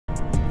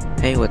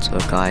Hey, what's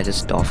up guys,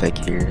 it's Dolphic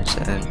here,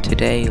 and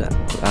today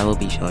I will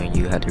be showing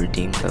you how to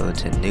redeem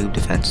codes in Noob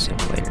Defense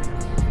Simulator.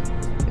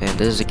 And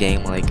this is a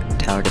game like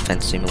Tower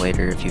Defense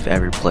Simulator if you've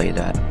ever played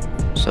that.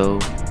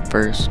 So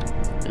first,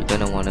 you're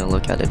going to want to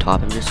look at the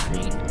top of your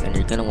screen, and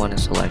you're going to want to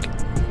select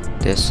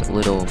this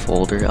little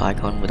folder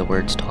icon with the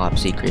words top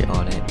secret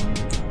on it,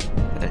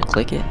 and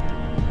click it,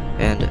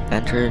 and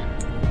enter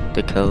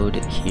the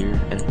code here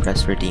and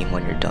press redeem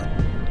when you're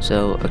done.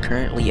 So a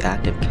currently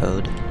active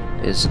code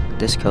is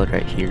this code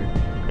right here.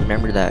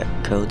 Remember that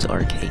codes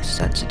are case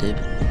sensitive,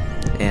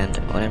 and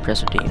when I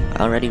press redeem,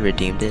 I already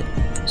redeemed it,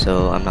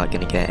 so I'm not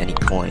gonna get any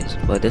coins,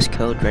 but this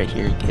code right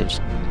here gives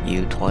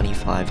you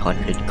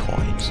 2,500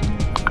 coins,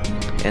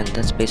 and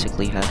that's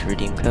basically how to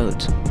redeem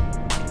codes.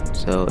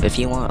 So if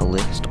you want a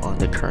list on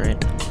the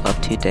current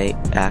up-to-date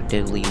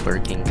actively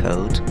working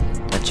codes,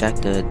 then check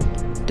the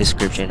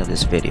description of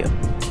this video.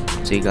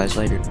 See you guys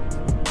later.